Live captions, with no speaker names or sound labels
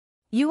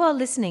You are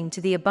listening to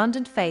the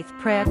Abundant Faith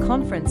Prayer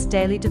Conference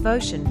Daily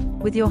Devotion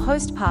with your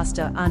host,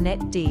 Pastor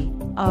Arnett D.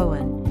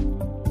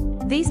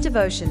 Owen. These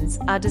devotions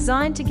are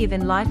designed to give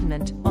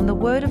enlightenment on the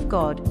Word of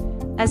God,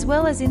 as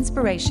well as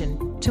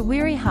inspiration to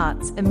weary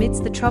hearts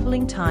amidst the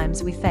troubling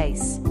times we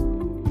face.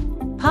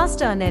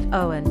 Pastor Arnett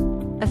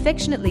Owen,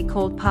 affectionately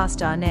called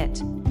Pastor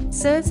Arnett,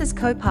 serves as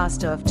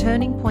co-pastor of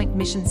Turning Point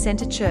Mission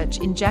Center Church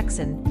in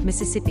Jackson,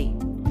 Mississippi.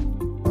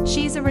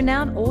 She is a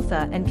renowned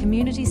author and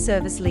community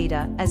service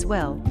leader as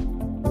well.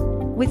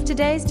 With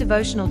today's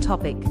devotional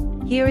topic,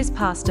 here is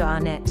Pastor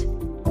Arnett.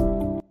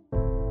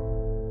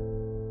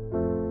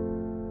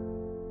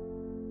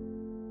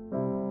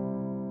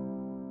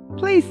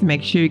 Please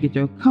make sure you get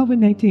your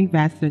COVID-19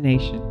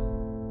 vaccination.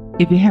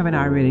 If you haven't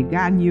already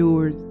gotten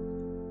yours,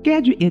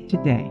 schedule it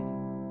today.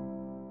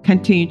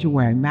 Continue to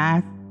wear a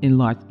mask in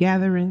large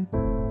gatherings,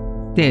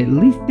 stay at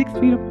least 6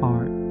 feet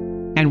apart,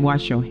 and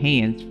wash your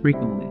hands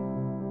frequently.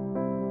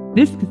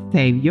 This could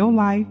save your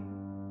life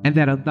and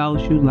that of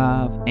those you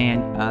love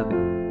and others.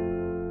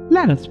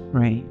 Let us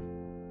pray.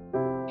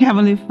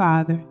 Heavenly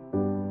Father,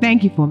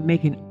 thank you for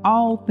making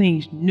all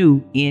things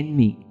new in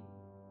me,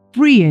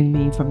 freeing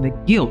me from the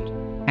guilt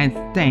and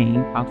stain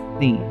of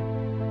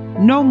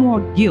sin. No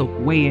more guilt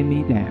weighing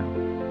me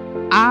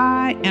down.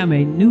 I am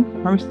a new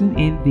person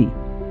in thee.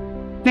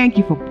 Thank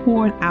you for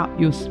pouring out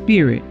your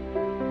Spirit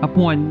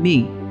upon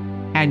me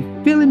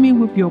and filling me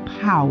with your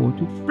power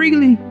to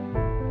freely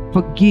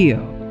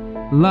forgive,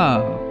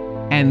 love,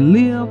 and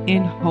live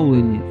in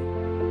holiness.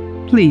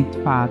 Please,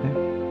 Father,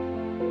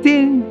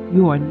 send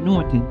your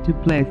anointing to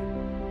bless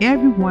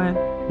everyone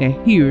that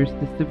hears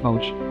this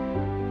devotion.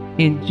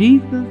 In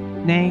Jesus'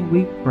 name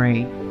we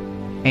pray.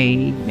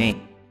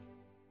 Amen.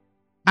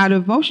 Our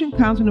devotion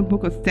comes from the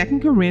book of 2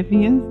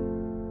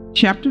 Corinthians,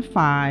 chapter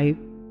 5,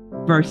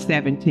 verse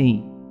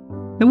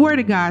 17. The Word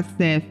of God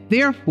says,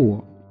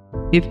 "Therefore,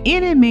 if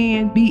any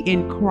man be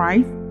in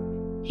Christ,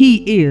 he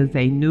is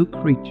a new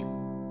creature.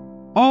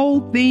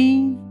 Old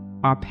things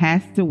are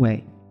passed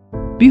away.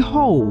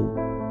 Behold,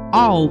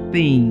 all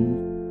things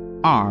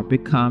are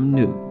become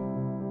new."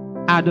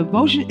 Our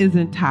devotion is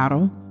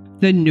entitled,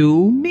 "The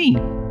New Me."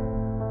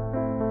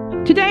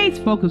 Today's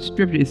focus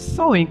scripture is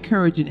so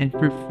encouraging and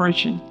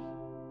refreshing.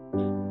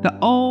 The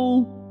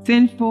old,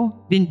 sinful,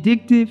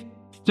 vindictive,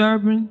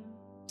 stubborn,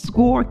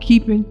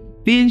 score-keeping,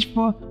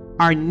 vengeful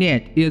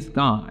Arnett is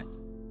gone.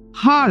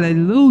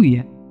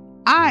 Hallelujah!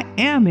 I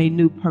am a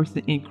new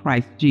person in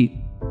Christ Jesus.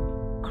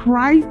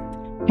 Christ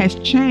has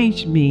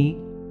changed me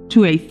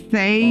to a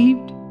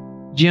saved,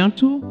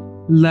 gentle,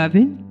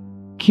 loving,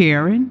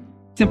 caring,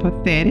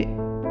 sympathetic,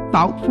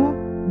 thoughtful,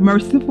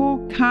 merciful,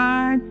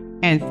 kind,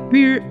 and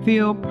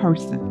spirit-filled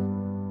person.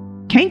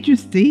 Can't you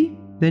see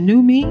the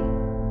new me?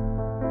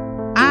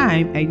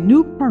 I'm a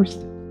new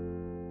person.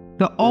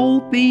 The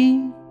old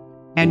things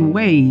and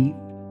ways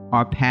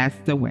are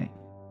passed away.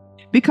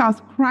 Because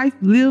Christ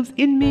lives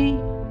in me,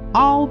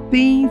 all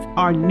things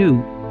are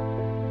new.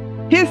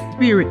 His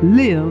Spirit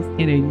lives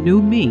in a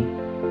new me.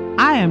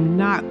 I am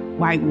not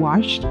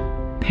whitewashed,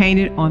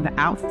 painted on the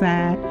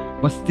outside,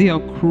 but still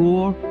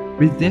cruel,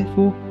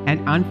 resentful, and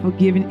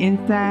unforgiving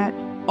inside.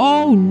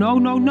 Oh, no,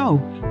 no,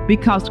 no.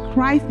 Because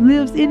Christ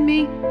lives in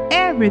me,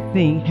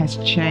 everything has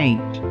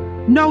changed.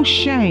 No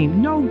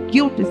shame, no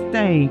guilty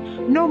stain,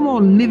 no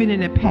more living in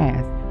the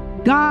past.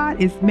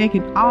 God is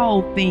making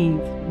all things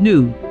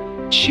new,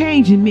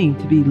 changing me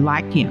to be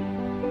like Him.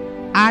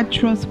 I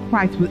trust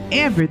Christ with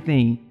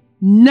everything.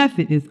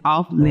 Nothing is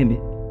off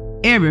limit.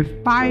 Every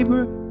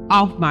fiber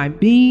of my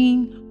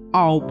being,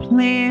 all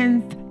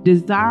plans,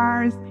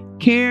 desires,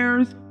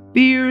 cares,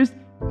 fears,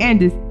 and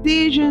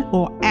decisions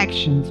or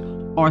actions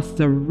are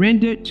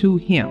surrendered to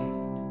Him.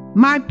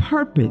 My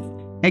purpose,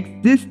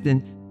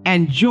 existence,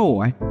 and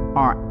joy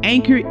are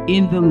anchored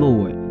in the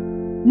Lord.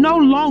 No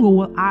longer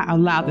will I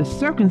allow the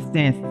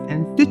circumstances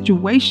and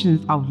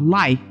situations of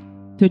life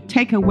to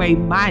take away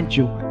my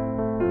joy.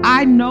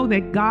 I know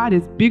that God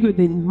is bigger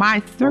than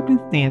my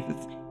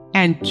circumstances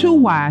and too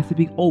wise to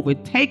be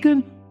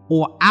overtaken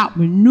or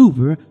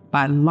outmaneuvered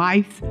by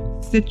life's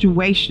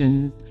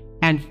situations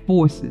and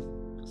forces.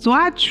 So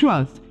I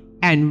trust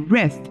and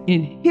rest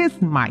in His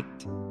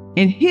might,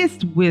 in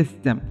His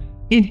wisdom,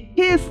 in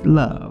His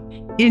love,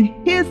 in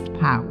His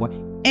power,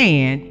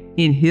 and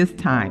in His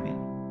timing.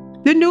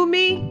 The new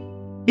me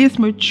is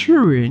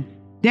maturing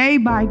day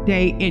by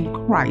day in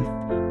Christ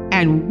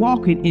and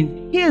walking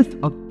in His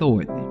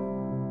authority.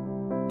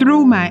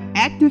 Through my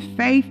active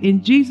faith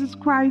in Jesus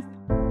Christ,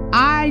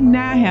 I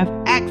now have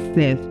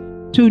access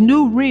to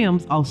new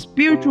realms of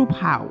spiritual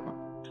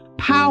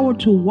power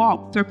to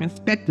walk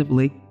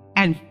circumspectly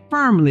and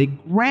firmly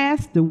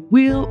grasp the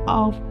will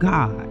of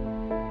God.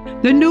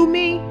 The new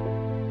me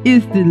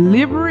is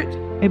deliberate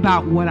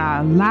about what I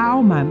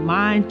allow my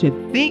mind to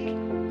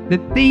think, the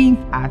things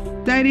I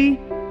study,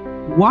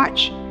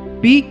 watch,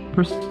 speak,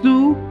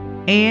 pursue,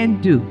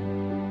 and do.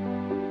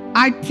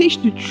 I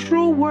teach the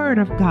true Word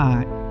of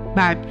God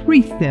by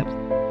precepts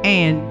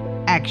and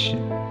action,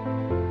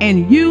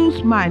 and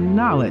use my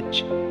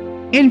knowledge,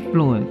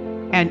 influence,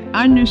 and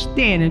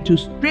understanding to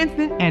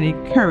strengthen and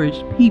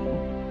encourage people.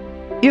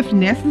 If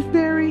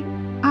necessary,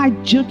 I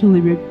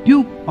gently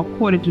rebuke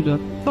according to the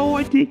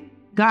authority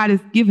God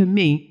has given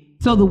me,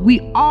 so that we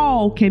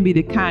all can be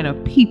the kind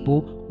of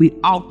people we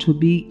ought to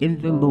be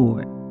in the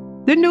Lord.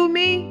 The new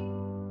me: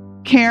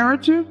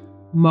 character,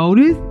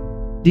 motives,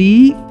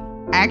 deeds,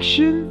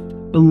 actions,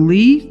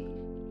 beliefs,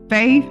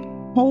 faith,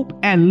 hope,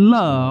 and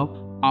love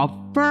are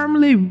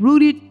firmly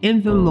rooted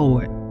in the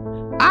Lord.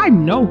 I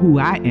know who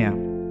I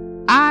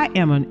am. I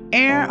am an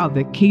heir of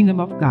the kingdom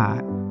of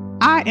God.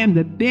 I am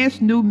the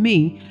best new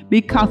me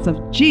because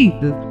of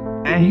Jesus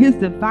and his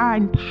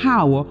divine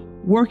power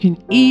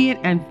working in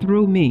and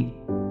through me.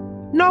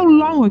 No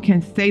longer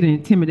can Satan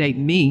intimidate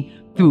me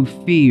through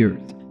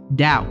fears,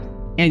 doubt,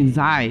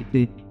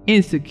 anxiety,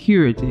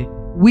 insecurity,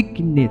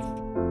 weakness,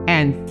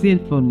 and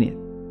sinfulness.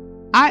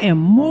 I am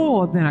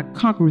more than a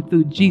conqueror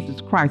through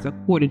Jesus Christ,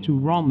 according to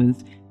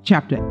Romans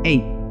chapter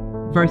 8,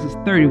 verses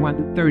 31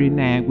 to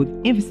 39, with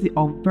emphasis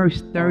on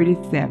verse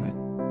 37,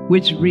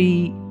 which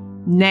read,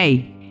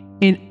 "Nay,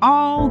 in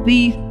all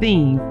these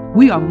things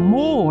we are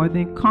more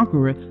than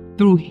conquerors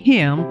through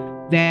him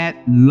that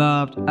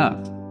loved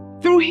us."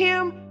 Through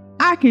him,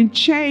 I can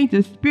change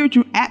the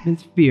spiritual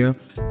atmosphere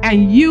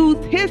and use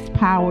his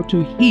power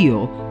to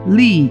heal,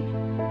 lead,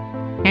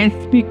 and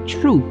speak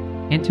truth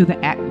into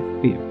the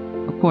atmosphere,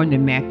 according to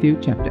Matthew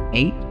chapter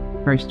 8,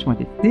 verse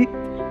 26,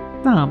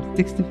 Psalm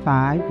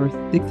 65, verse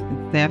 6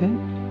 and 7,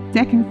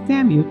 2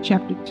 Samuel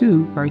chapter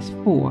 2, verse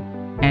 4,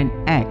 and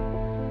Acts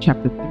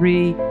chapter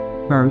 3,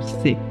 verse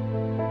 6.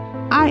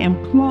 I am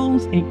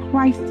clothed in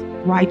Christ's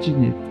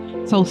righteousness,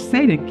 so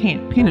Satan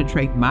can't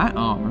penetrate my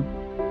armor.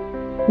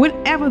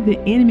 Whenever the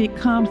enemy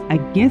comes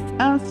against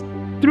us,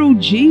 through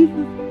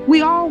Jesus,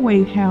 we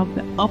always have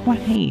the upper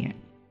hand.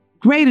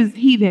 Greater is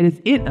he that is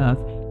in us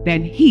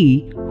than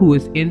he who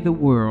is in the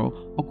world,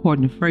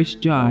 according to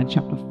 1 John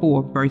chapter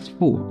 4, verse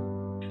 4.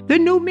 The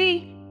new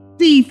me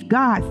sees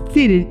God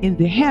sitting in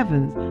the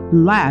heavens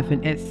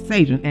laughing at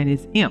Satan and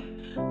his imp,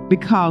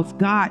 because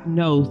God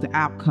knows the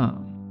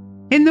outcome.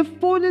 In the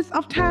fullness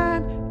of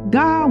time,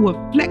 God will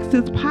flex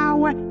his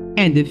power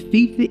and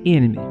defeat the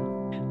enemy.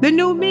 The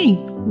new me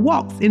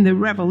walks in the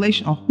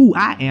revelation of who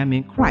I am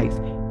in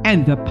Christ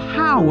and the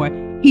power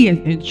he has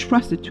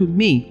entrusted to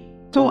me,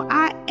 so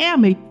I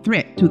am a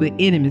threat to the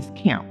enemy's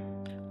camp.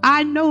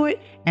 I know it,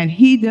 and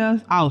he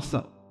does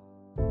also.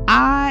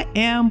 I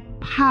am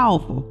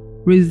powerful,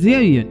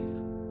 resilient,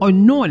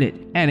 anointed,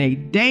 and a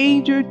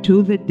danger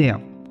to the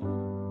devil.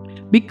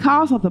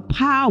 Because of the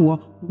power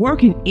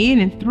working in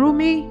and through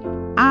me,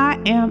 I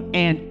am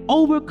an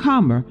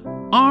overcomer,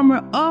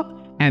 armor up,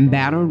 and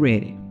battle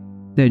ready.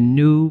 The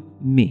new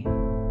me.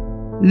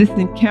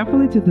 Listen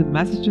carefully to the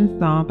message and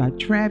song by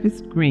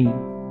Travis Green,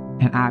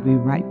 and I'll be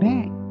right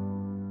back.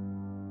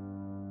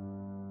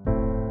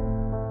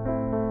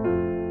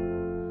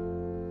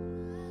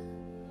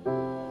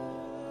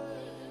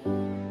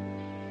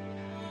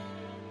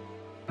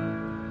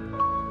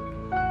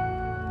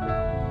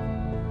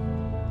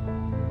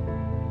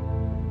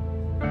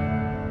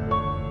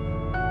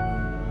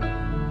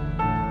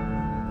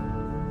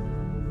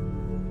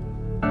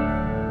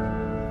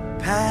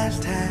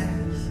 Past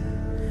has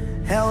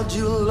held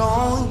you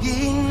long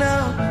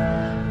enough,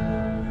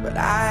 but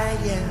I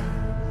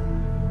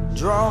am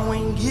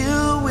drawing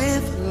you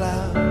with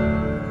love.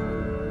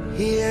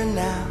 Here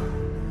now,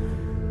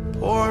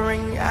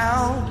 pouring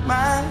out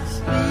my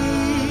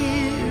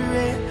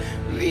spirit,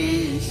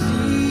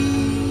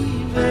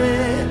 receive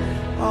it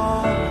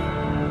all.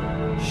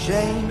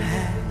 Shame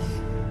has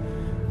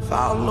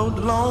followed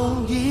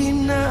long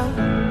enough,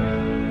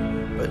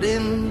 but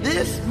in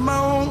this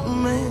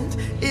moment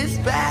it's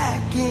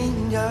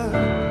backing up.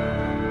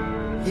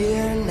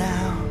 Here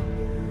now,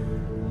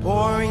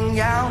 pouring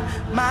out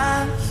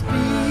my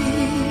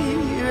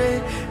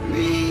spirit,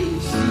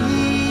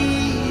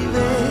 receive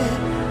it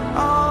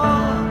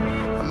all.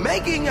 I'm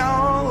making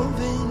all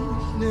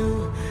things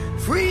new,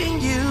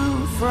 freeing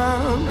you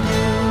from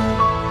you.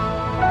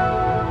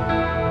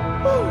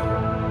 Woo.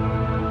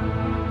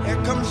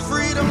 Here comes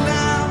freedom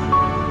now.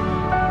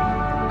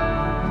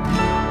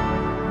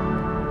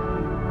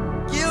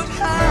 Guilt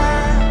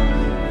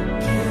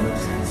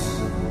has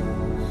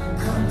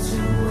come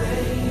to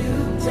weigh you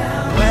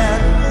down. Where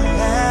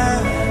I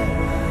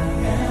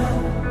am,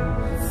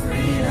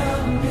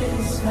 freedom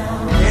is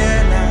found.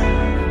 Here now,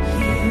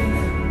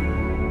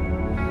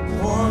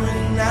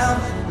 pouring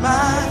out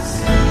my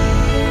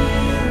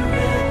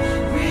spirit,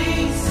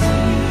 receive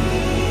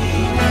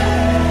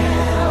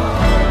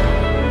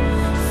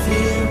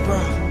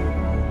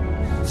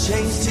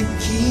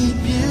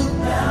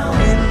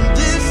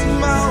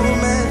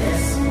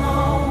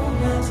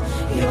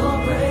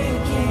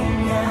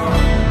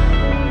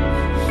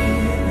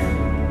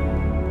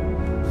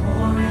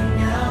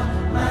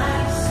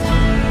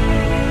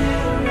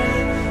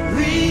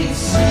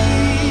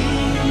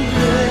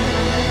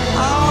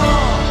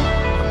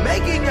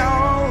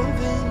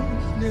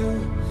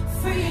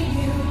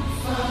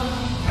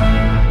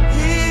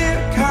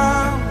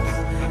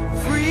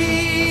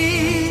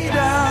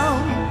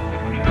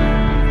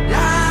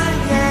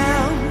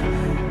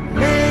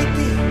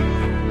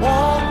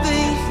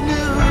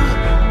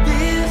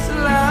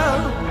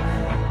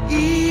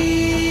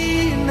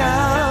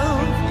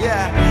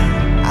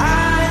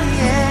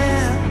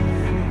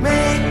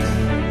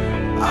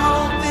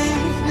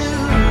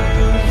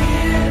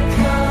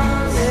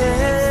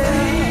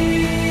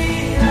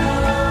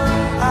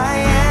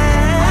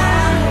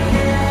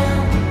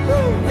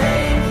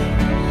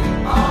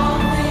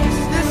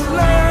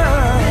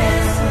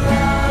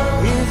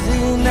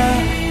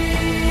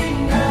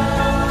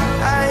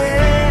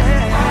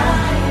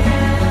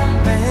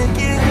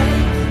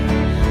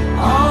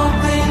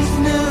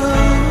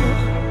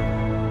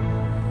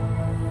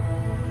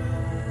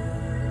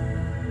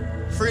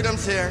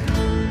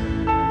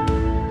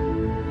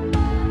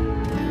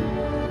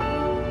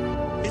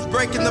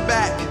breaking the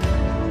back.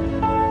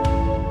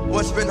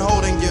 What's been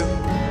holding you?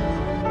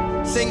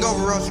 Sing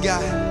over us,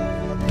 God.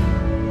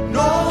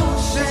 No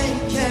shame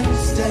can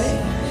stay,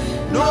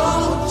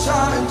 no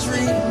charge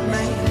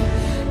remain.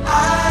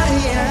 I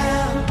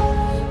am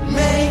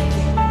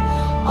making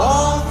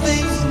all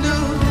things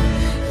new.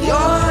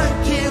 Your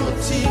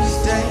guilty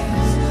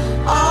stains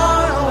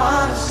are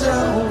washed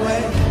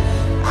away.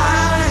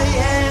 I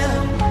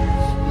am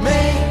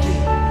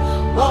making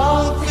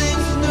all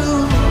things new.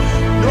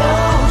 No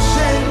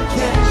shame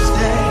can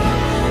stay,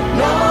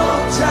 no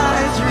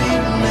ties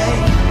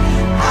remain.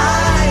 I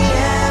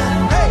am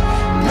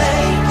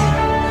making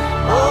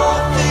all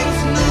things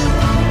new.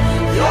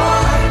 Your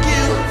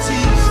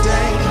guilty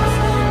stains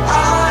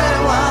are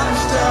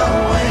washed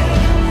away.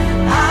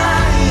 I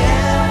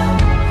am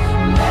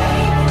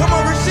making. Come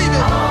on, receive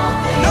it.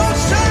 No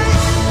shame.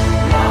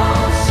 No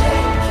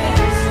shame can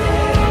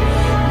stay,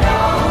 no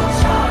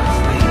ties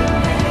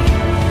remain.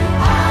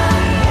 I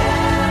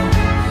am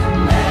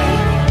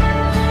making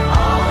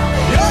all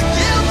things. Your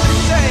guilty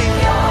stains.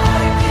 Your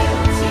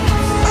guilty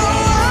stains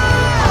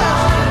are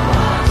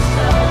washed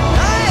away.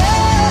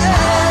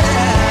 I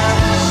am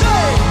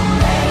saved.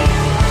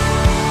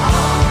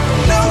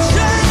 No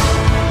shame.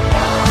 No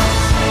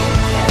shame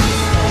can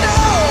stay.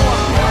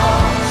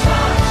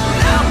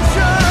 No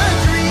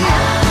charge remain.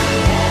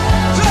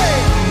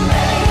 Saved.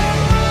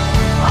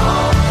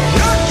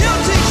 Your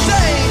guilty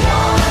stains.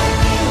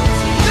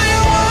 Do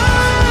you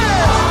want?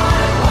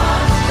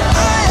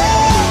 I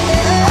am.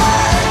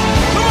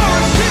 Come on,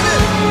 receive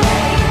it.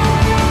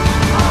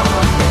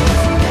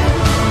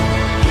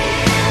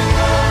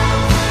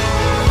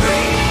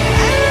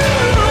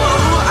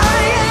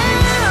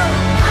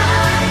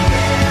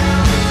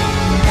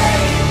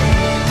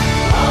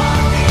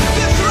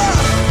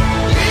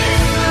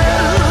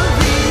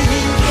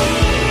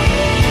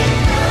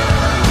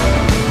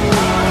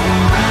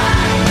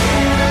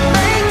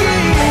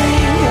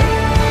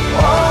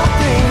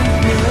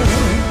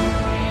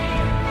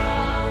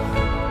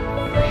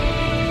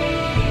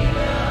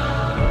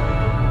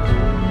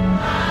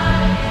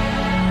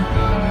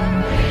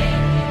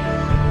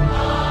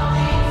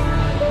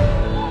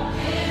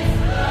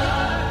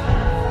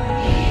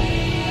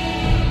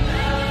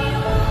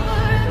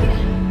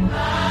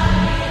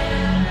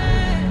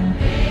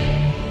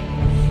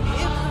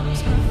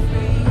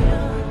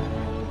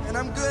 And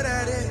I'm good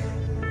at it.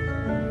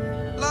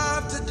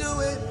 Love to do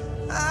it.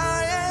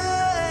 I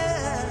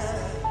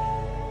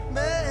am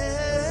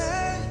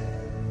made.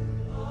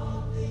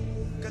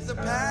 'Cause the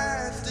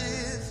past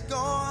is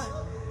gone,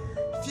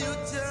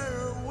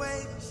 future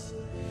awaits.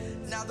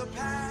 Now the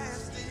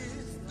past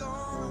is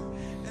gone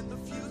and the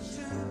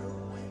future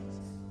awaits.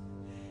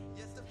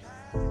 Yes, the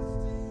past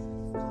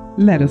is gone.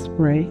 Let us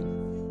pray.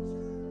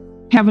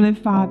 Heavenly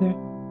Father,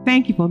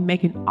 thank you for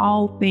making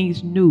all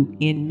things new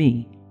in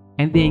me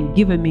and then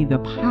giving me the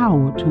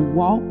power to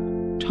walk,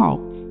 talk,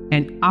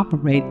 and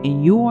operate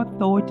in your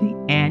authority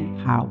and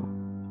power.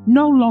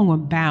 No longer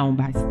bound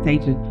by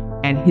Satan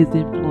and his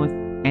influence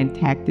and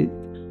tactics,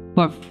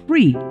 but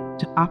free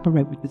to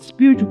operate with the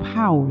spiritual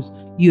powers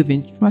you have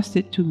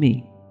entrusted to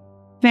me.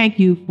 Thank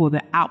you for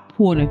the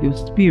outpouring of your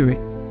Spirit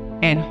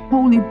and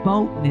holy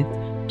boldness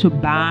to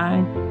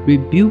bind,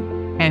 rebuke,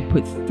 and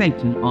put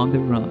Satan on the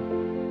run.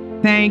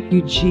 Thank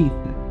you, Jesus.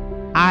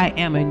 I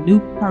am a new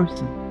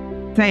person,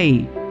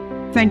 saved,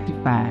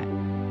 sanctified,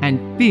 and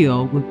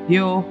filled with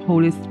your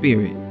Holy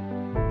Spirit,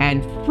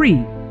 and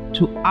free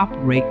to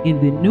operate in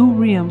the new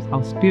realms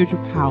of spiritual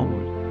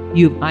powers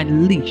you have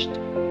unleashed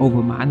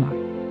over my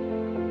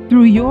life.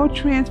 Through your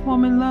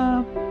transforming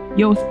love,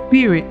 your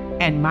Spirit,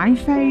 and my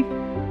faith,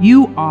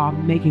 you are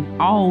making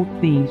all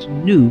things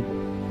new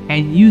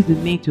and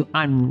using me to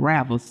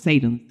unravel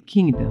Satan's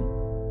kingdom,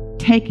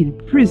 taking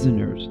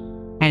prisoners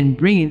and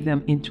bringing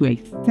them into a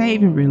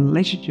saving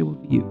relationship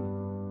with you.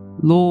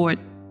 Lord,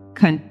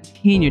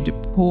 continue to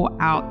pour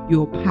out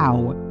your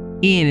power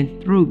in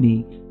and through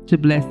me to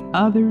bless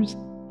others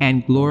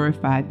and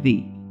glorify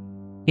thee.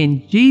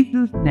 In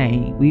Jesus'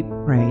 name we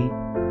pray,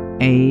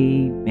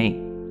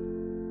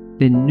 amen.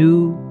 The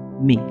new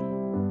me.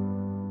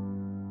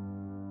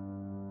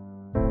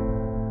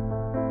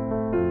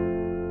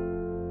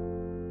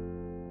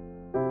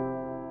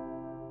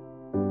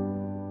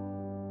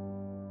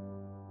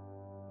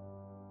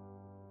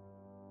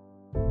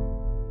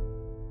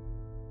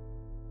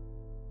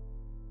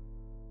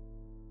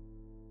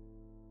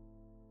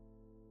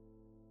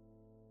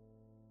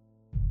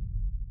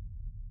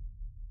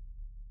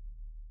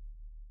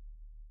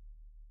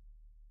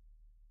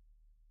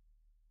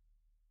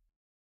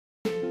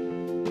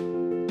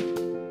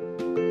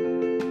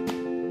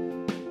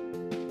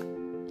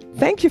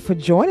 Thank you for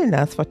joining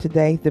us for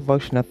today's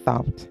devotional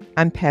thought.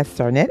 I'm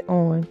Pastor Arnett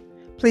Owen.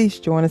 Please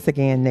join us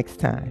again next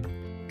time.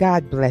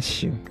 God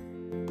bless you.